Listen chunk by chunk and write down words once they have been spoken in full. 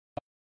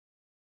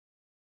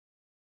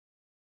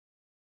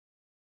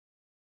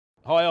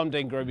Hi, I'm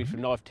Grooby from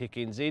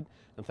Knifetechnz,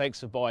 and thanks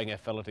for buying our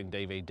filleting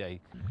DVD.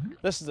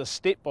 This is a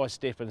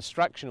step-by-step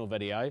instructional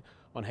video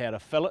on how to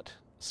fillet,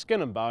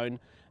 skin and bone,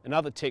 and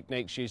other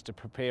techniques used to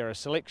prepare a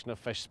selection of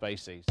fish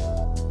species.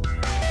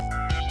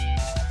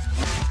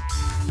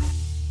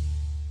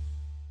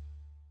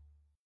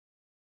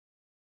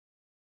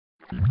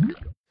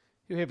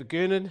 You have a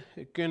Gurnard.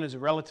 A Gurnard is a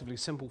relatively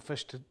simple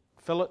fish to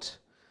fillet.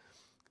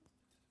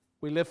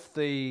 We lift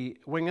the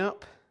wing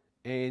up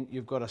and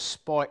you've got a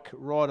spike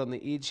right on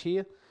the edge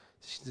here.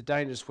 This is a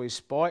dangerous wee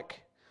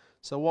spike.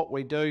 So what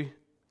we do,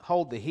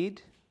 hold the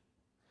head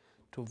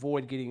to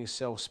avoid getting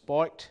yourself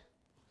spiked.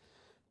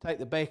 Take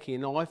the back of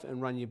your knife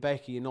and run your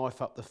back of your knife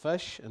up the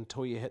fish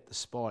until you hit the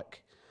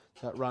spike.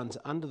 So it runs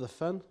under the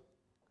fin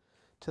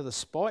to the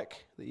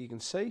spike that you can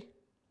see.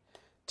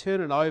 Turn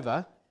it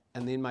over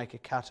and then make a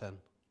cut in.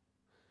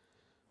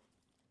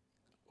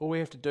 All we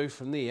have to do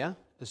from there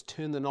is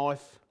turn the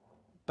knife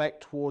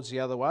back towards the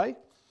other way.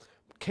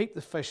 Keep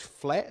the fish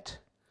flat.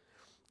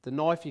 The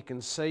knife, you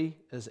can see,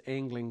 is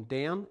angling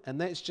down,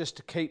 and that's just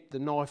to keep the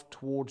knife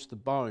towards the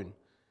bone.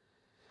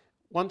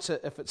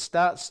 If it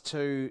starts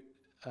to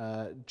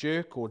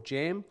jerk or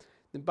jam,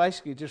 then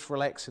basically just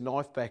relax the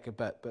knife back a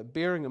bit, but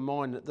bearing in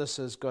mind that this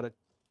has got a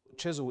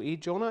chisel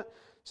edge on it,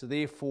 so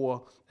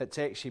therefore it's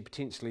actually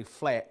potentially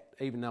flat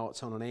even though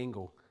it's on an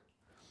angle.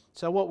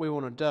 So what we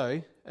want to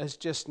do is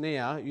just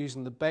now,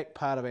 using the back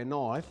part of our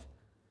knife,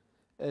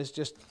 is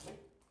just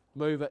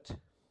move it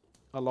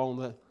along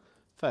the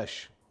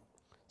fish.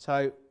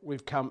 So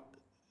we've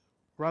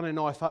run a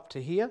knife up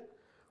to here,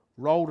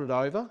 rolled it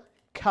over,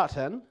 cut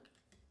in,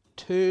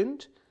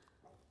 turned,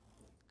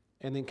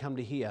 and then come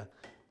to here.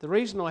 The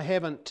reason I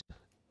haven't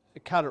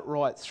cut it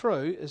right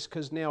through is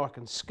because now I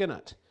can skin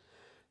it.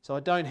 So I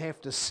don't have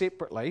to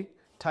separately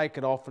take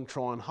it off and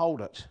try and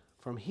hold it.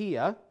 From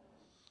here,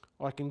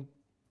 I can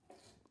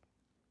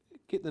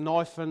get the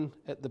knife in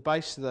at the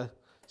base of the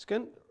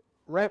skin,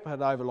 wrap it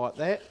over like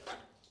that,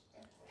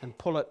 and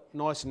pull it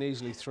nice and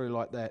easily through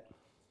like that.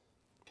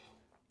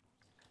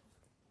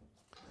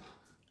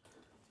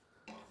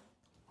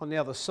 On the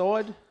other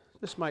side,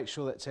 just make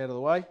sure that's out of the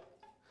way.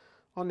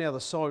 On the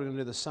other side, we're going to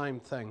do the same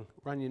thing.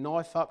 Run your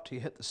knife up till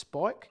you hit the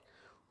spike,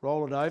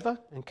 roll it over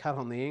and cut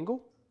on the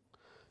angle.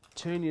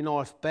 Turn your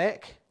knife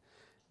back,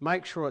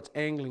 make sure it's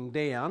angling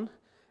down,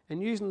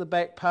 and using the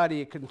back part of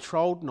your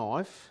controlled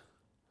knife,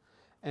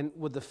 and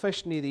with the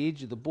fish near the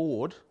edge of the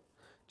board,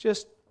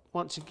 just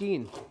once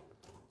again,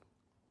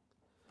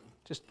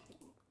 just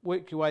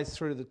work your way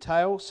through to the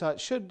tail. So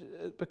it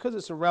should, because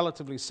it's a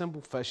relatively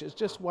simple fish, it's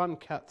just one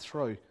cut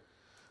through.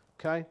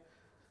 Okay,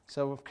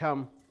 so we've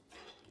come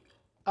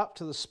up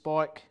to the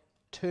spike,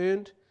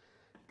 turned,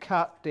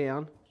 cut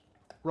down,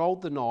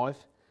 rolled the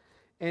knife,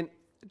 and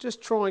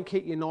just try and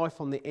keep your knife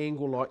on the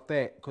angle like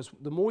that, because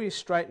the more you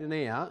straighten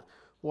it out,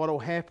 what will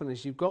happen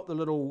is you've got the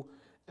little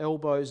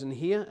elbows in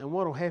here, and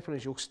what will happen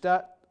is you'll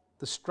start,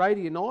 the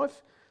straighter your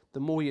knife, the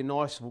more your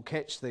knives will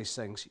catch these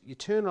things. You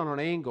turn on an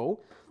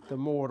angle, the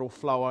more it'll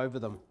flow over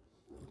them.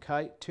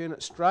 Okay, turn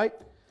it straight,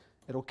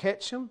 it'll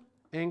catch them,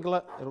 angle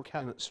it, it'll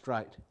cut it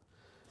straight.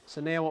 So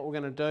now what we're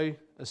going to do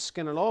is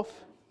skin it off.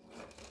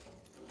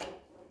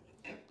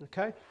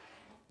 Okay,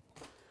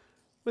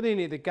 with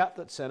any of the gut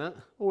that's in it,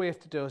 all we have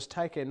to do is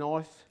take our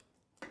knife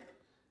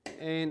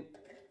and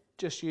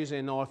just use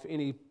our knife,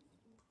 any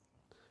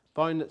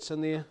bone that's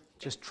in there,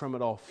 just trim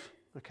it off.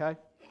 Okay,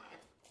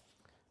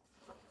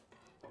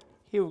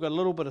 here we've got a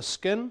little bit of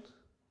skin,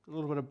 a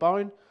little bit of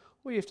bone.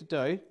 All you have to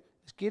do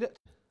is get it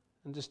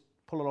and just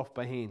pull it off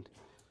by hand.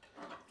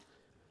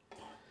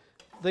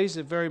 These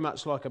are very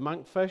much like a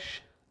monkfish.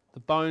 The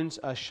bones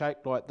are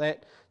shaped like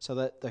that so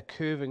that they're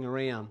curving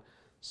around.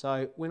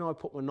 So when I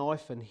put my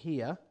knife in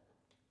here,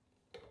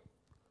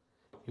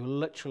 you'll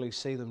literally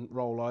see them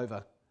roll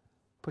over.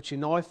 Put your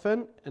knife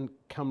in and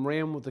come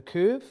round with the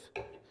curve.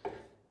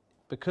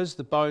 Because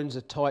the bones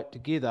are tight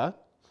together,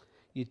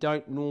 you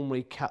don't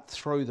normally cut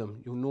through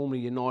them. Normally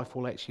your knife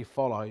will actually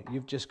follow.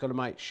 You've just got to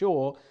make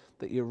sure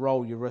that you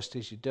roll your wrist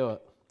as you do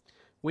it.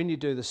 When you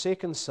do the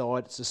second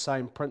side, it's the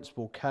same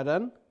principle. Cut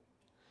in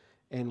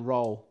and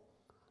roll.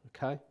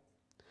 Okay.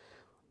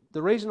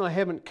 The reason I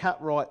haven't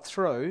cut right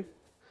through,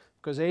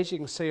 because as you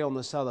can see on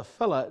this other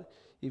fillet,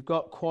 you've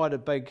got quite a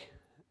big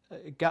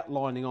gut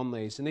lining on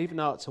these, and even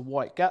though it's a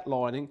white gut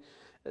lining,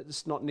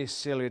 it's not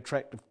necessarily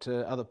attractive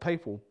to other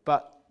people,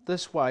 but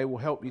this way will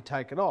help you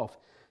take it off.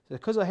 So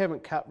because I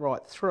haven't cut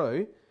right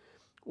through,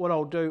 what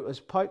I'll do is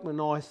poke my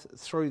knife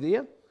through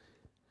there,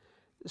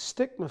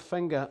 stick my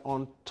finger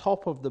on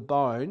top of the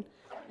bone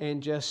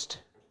and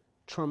just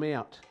trim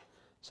out.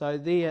 So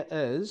there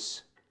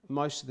is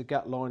most of the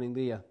gut lining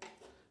there.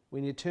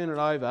 When you turn it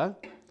over,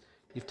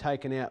 you've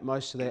taken out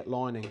most of that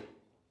lining.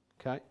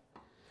 Okay,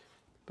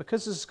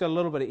 because this has got a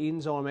little bit of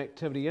enzyme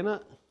activity in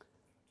it,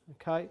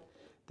 okay,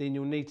 then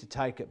you'll need to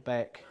take it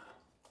back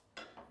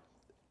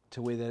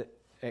to where the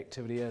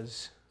activity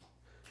is.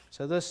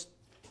 So this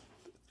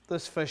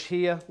fish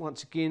here,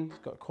 once again, has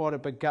got quite a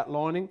big gut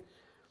lining.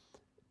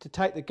 To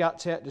take the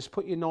guts out, just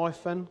put your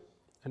knife in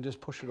and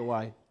just push it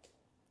away.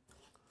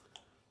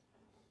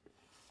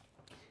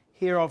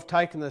 Here I've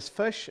taken this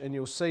fish and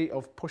you'll see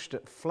I've pushed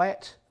it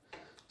flat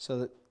so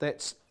that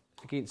that's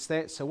against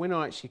that. So when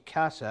I actually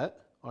cut it,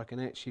 I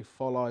can actually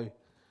follow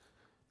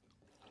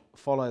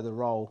the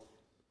roll.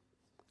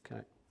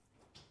 Okay.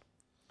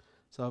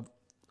 So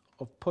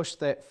I've pushed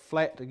that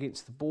flat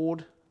against the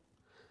board,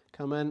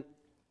 come in,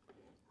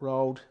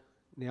 rolled.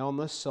 Now on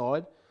this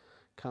side,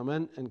 come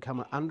in and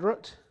come under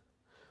it.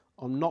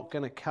 I'm not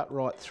going to cut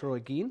right through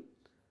again.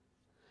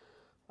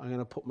 I'm going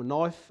to put my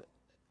knife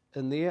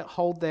in there,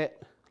 hold that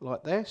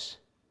like that,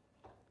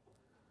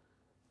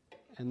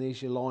 and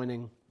there's your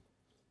lining,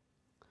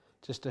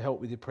 just to help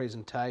with your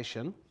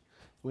presentation.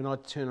 When I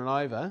turn it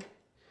over,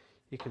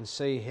 you can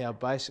see how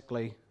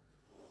basically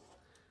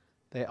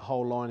that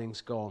whole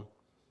lining's gone.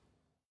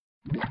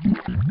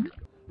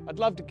 I'd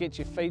love to get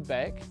your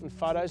feedback and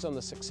photos on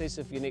the success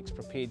of your next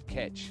prepared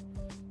catch.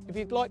 If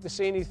you'd like to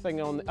see anything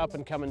on the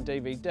up-and-coming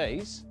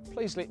DVDs,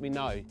 please let me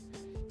know.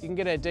 You can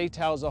get our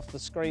details off the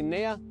screen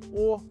now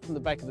or from the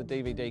back of the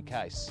DVD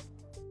case.